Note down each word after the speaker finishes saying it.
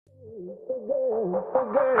You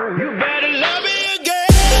better love me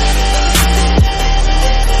again.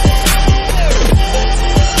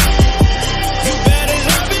 You better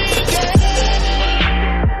love me again.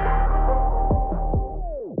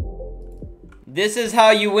 This is how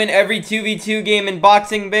you win every 2v2 game in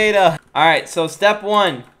Boxing Beta. Alright, so step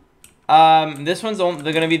 1. This one's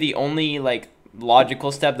gonna be the only, like,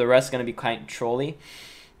 logical step. The rest is gonna be kind of trolly.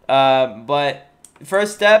 But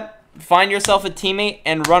first step, find yourself a teammate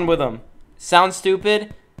and run with them. Sounds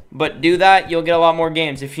stupid, but do that, you'll get a lot more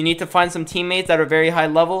games. If you need to find some teammates that are very high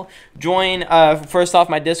level, join, first off,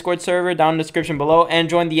 my Discord server down in the description below, and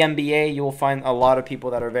join the NBA. You will find a lot of people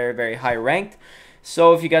that are very, very high ranked.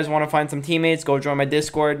 So if you guys want to find some teammates, go join my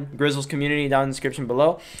Discord, Grizzles community down in the description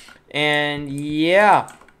below. And yeah,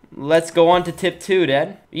 let's go on to tip 2, Dad.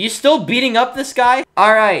 Are you still beating up this guy?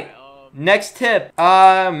 Alright, next tip.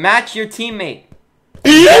 Match your teammate.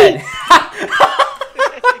 Dead.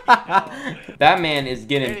 That man is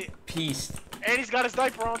getting pieced. And he's got his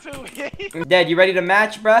diaper on too. Dad, you ready to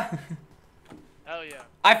match, bruh? Hell yeah.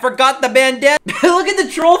 I forgot the bandana. Look at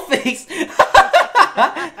the troll face.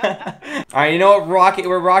 Alright, you know what?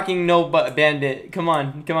 We're rocking no bandit. Come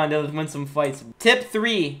on, let's win some fights. Tip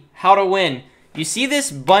 3, how to win. You see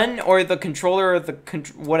this button or the controller or the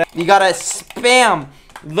whatever? You gotta spam.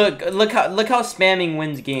 Look how spamming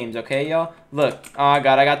wins games, okay, y'all? Look. Oh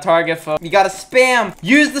god, I got target focus. You gotta spam.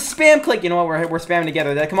 Use the spam click. You know what? We're spamming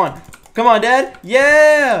together. Dad, come on, Dad.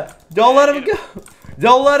 Yeah. Don't let him go.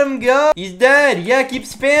 Don't let him go. He's dead. Yeah, keep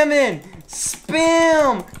spamming.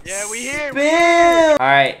 Spam. Yeah, we here. Spam. All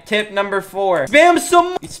right, tip number 4. Spam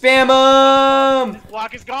some. Spam them. This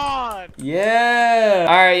block is gone. Yeah.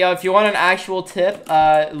 All right, y'all. If you want an actual tip,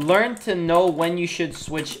 learn to know when you should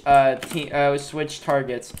switch switch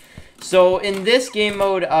targets. So in this game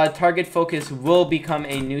mode, target focus will become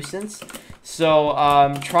a nuisance. So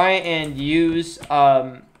try and use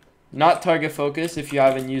not target focus if you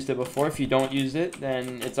haven't used it before. If you don't use it,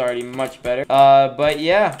 then it's already much better. But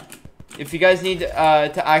yeah. If you guys need to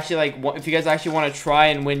actually if you guys actually want to try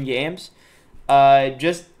and win games,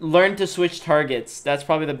 just learn to switch targets. That's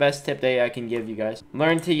probably the best tip that I can give you guys.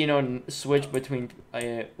 Learn to, you know, switch between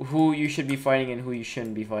who you should be fighting and who you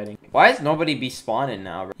shouldn't be fighting. Why is nobody be spawning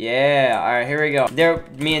now, bro? Yeah, all right, here we go. There,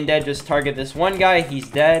 me and Dad just target this one guy. He's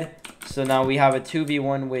dead. So now we have a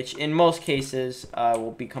 2v1, which in most cases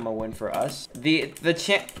will become a win for us. Did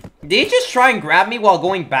he just try and grab me while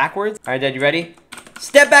going backwards? All right, Dad, you ready?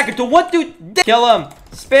 Step back into what, dude? Kill him.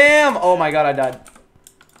 Spam. Oh my god, I died.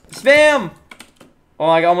 Spam. Oh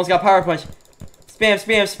my god, almost got power punch. Spam,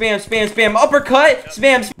 spam, spam, spam, spam. Uppercut.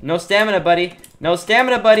 Spam. No stamina, buddy. No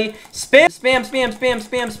stamina, buddy. Spam, spam, spam, spam,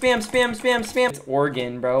 spam, spam, spam, spam, spam. It's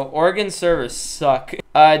Oregon, bro. Oregon servers suck.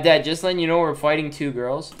 Dad, just letting you know we're fighting 2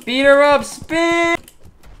 girls. Beat her up. Spam.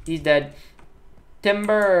 He's dead.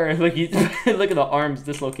 Timber. Look, look at the arms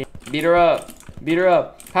dislocated. Beat her up. Beat her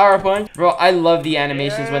up. Power punch. Bro, I love the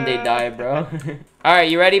animations when they die, bro. Alright,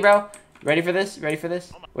 you ready, bro? Ready for this? Ready for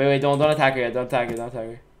this? Wait, don't attack her yet. Don't attack her. Don't attack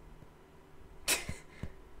her.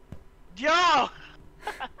 Yo!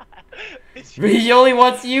 He only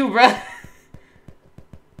wants you, bro.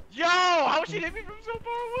 Yo! How she hit me from so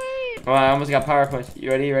far away? Oh, I almost got power punch. You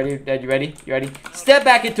ready? You ready? Dad, you ready? You ready? Step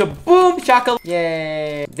back into boom shaka.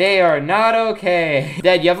 Yay. They are not okay.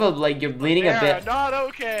 Dad, you have you're bleeding a bit. They are not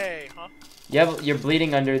okay. Huh? You're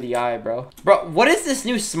bleeding under the eye, bro. Bro, what is this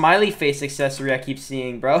new smiley face accessory I keep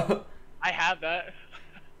seeing, bro? I have that.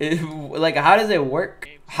 Like, how does it work?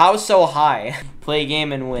 How so high? Play a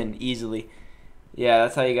game and win easily. Yeah,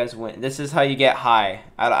 that's how you guys win. This is how you get high.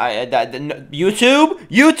 YouTube?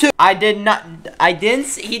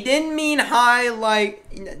 He didn't mean high like,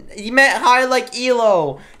 he meant high like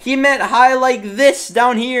Elo. He meant high like this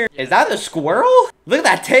down here. Is that a squirrel? Look at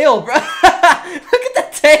that tail, bro. Look at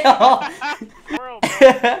that tail.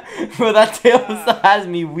 Bro, that tail has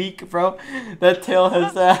me weak, bro. That tail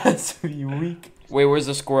has me weak. Wait, where's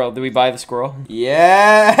the squirrel? Did we buy the squirrel?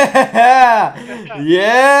 Yeah!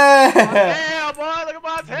 Yeah! Damn, boy, look at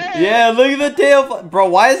my tail! Yeah, look at the tail. Bro,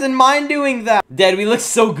 why isn't mine doing that? Dad, we look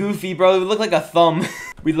so goofy, bro. We look like a thumb.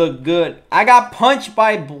 We look good. I got punched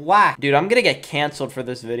by Black. Dude, I'm gonna get canceled for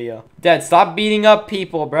this video. Dad, stop beating up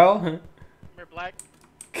people, bro. Come here, Black.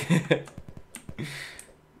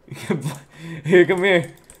 Here, come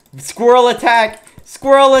here. Squirrel attack!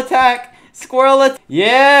 Squirrel attack! Squirrel attack!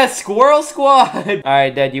 Yeah, squirrel squad!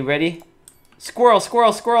 Alright, Dad, you ready? Squirrel,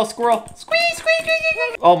 squirrel, squirrel, squirrel. Squeeze, squeeze,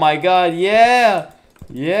 squeeze. Oh my god, yeah!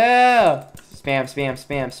 Yeah! Spam, spam,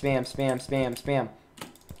 spam, spam, spam, spam, spam.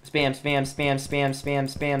 Spam, spam, spam, spam, spam,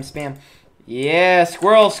 spam, spam. Yeah,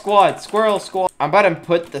 squirrel squad, squirrel squad. I'm about to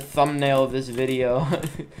put the thumbnail of this video.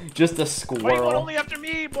 Just a Why you going squirrel. only after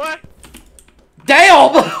me, boy?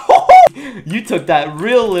 Damn! You took that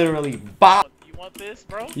real literally. Bop. You want this,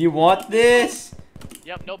 bro? You want this?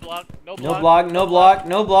 Yep, no block, no block. No block, no block,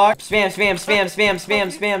 no block. Spam, spam, spam, spam, spam,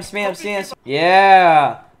 spam, spam, spam.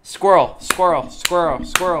 Yeah. Squirrel, squirrel, squirrel,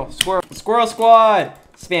 squirrel, squirrel, squirrel squad.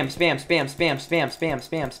 Spam, spam, spam, spam, spam, spam,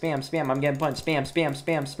 spam, spam, spam. I'm getting punched. Spam, spam,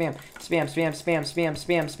 spam, spam, spam, spam, spam, spam,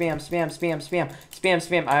 spam, spam, spam, spam, spam, spam,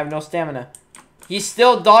 spam. I have no stamina. He's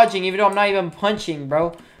still dodging even though I'm not even punching,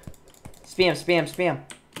 bro. Spam, spam, spam.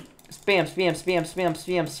 Spam, spam, spam, spam,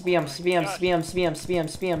 spam, spam, spam, spam, spam, spam,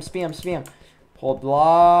 spam, spam, spam. Hold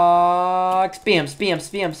block. Spam, spam,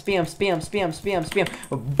 spam, spam, spam, spam, spam,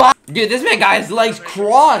 spam. Bop. Dude, this man got his legs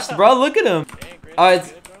crossed, bro. Look at him.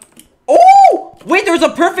 It's. Oh! Wait, there was a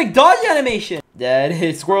perfect dodge animation.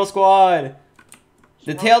 Dead. Squirrel squad.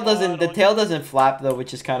 The tail doesn't flap though,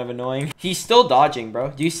 which is kind of annoying. He's still dodging, bro.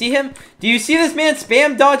 Do you see him? Do you see this man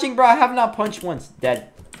spam dodging, bro? I have not punched once. Dead.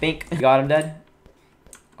 Bink. Got him dead.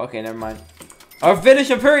 Okay, never mind. I'll finish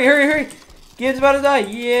him. Hurry, hurry, hurry. Kid's about to die.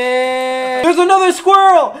 Yeah. There's another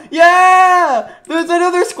squirrel. Yeah. There's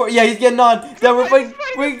another squirrel. Yeah, he's getting on. Then we're fighting.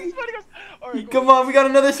 Come on, we got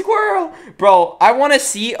another squirrel. Bro, I want to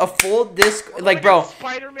see a full disc. Like, bro.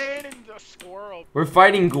 Spider-Man and the squirrel. We're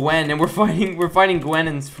fighting Gwen, and we're fighting Gwen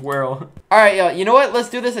and Squirrel. All right, yo, you know what? Let's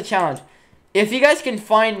do this a challenge. If you guys can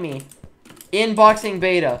find me in Boxing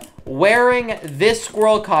Beta wearing this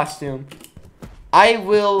squirrel costume, I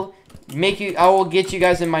will get you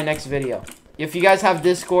guys in my next video. If you guys have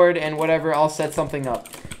Discord and whatever, I'll set something up.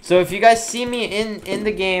 So if you guys see me in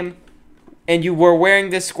the game and you were wearing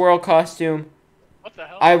this squirrel costume, What the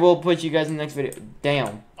hell? I will put you guys in the next video.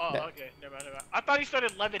 Damn. Oh, okay. Never mind, never mind. I thought he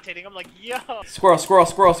started levitating. I'm like, yo. Squirrel, squirrel,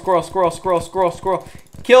 squirrel, squirrel, squirrel, squirrel, squirrel, squirrel.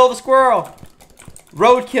 Kill the squirrel.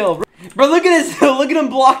 Roadkill. Bro, look at his, look at him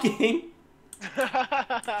blocking.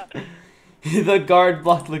 The guard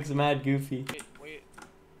block looks mad goofy. Wait.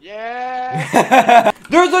 Yeah.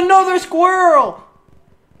 There's another squirrel.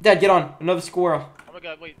 Dad, get on. Another squirrel. Oh my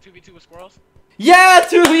god, wait, 2v2 with squirrels? Yeah,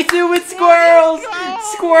 2v2 with squirrels.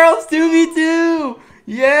 Let's go. Squirrels 2v2.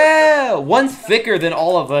 Yeah. One's thicker than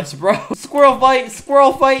all of us, bro. Squirrel fight.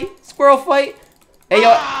 Squirrel fight. Squirrel fight. Hey, yo.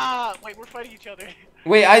 Ah! Wait, we're fighting each other.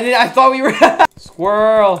 Wait, I thought we were.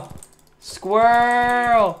 Squirrel.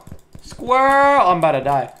 Squirrel. Squirrel. I'm about to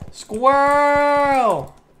die.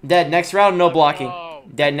 Squirrel. Dead. Next round, no blocking. go.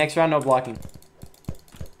 Dead. Next round, no blocking.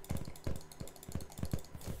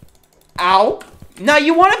 Ow. Now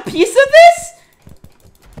you want a piece of this?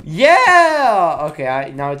 Yeah.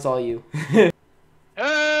 Okay, now it's all you. Hey,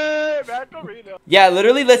 Macarena. Yeah,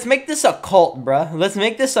 literally, let's make this a cult, bruh. Let's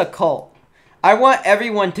make this a cult. I want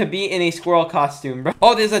everyone to be in a squirrel costume, bro.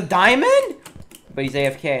 Oh, there's a diamond? But he's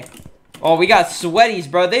AFK. Oh, we got sweaties,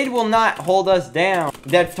 bro. They will not hold us down.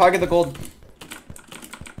 Dead, target the gold.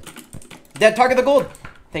 Dead, target the gold.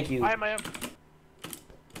 Thank you. I am.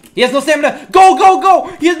 He has no stamina. Go, go, go.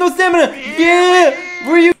 He has no stamina. Yeah.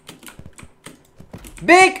 Where are you?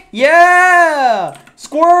 Big. Yeah.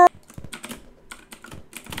 Squirrel.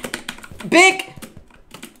 Big.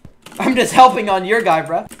 I'm just helping on your guy,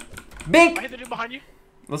 bro. Bink! I hit the dude behind you.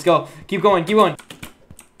 Let's go. Keep going. Keep going.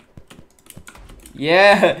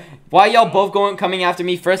 Yeah. Why y'all both coming after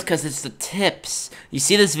me first? Because it's the tips. You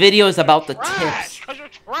see, this video is about the tips. Because you're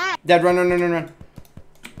trash. Dad, run, run, run, run, run.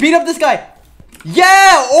 Beat up this guy. Yeah.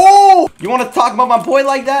 Oh! You want to talk about my boy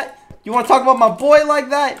like that? You want to talk about my boy like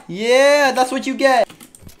that? Yeah, that's what you get.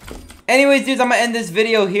 Anyways, dudes, I'm going to end this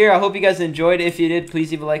video here. I hope you guys enjoyed. If you did, please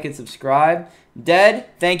leave a like and subscribe. Dead,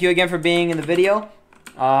 thank you again for being in the video.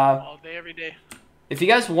 All day, every day. If you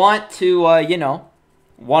guys want to, you know,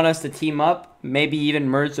 want us to team up, maybe even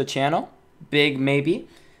merge the channel, big maybe,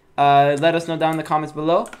 let us know down in the comments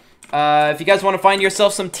below. If you guys want to find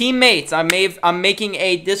yourself some teammates, I'm making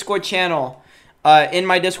a Discord channel in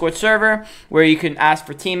my Discord server where you can ask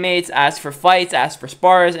for teammates, ask for fights, ask for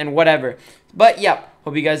spars, and whatever. But, yeah,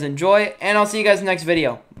 hope you guys enjoy, and I'll see you guys in the next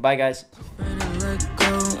video. Bye, guys.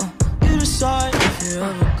 You decide if you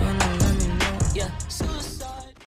ever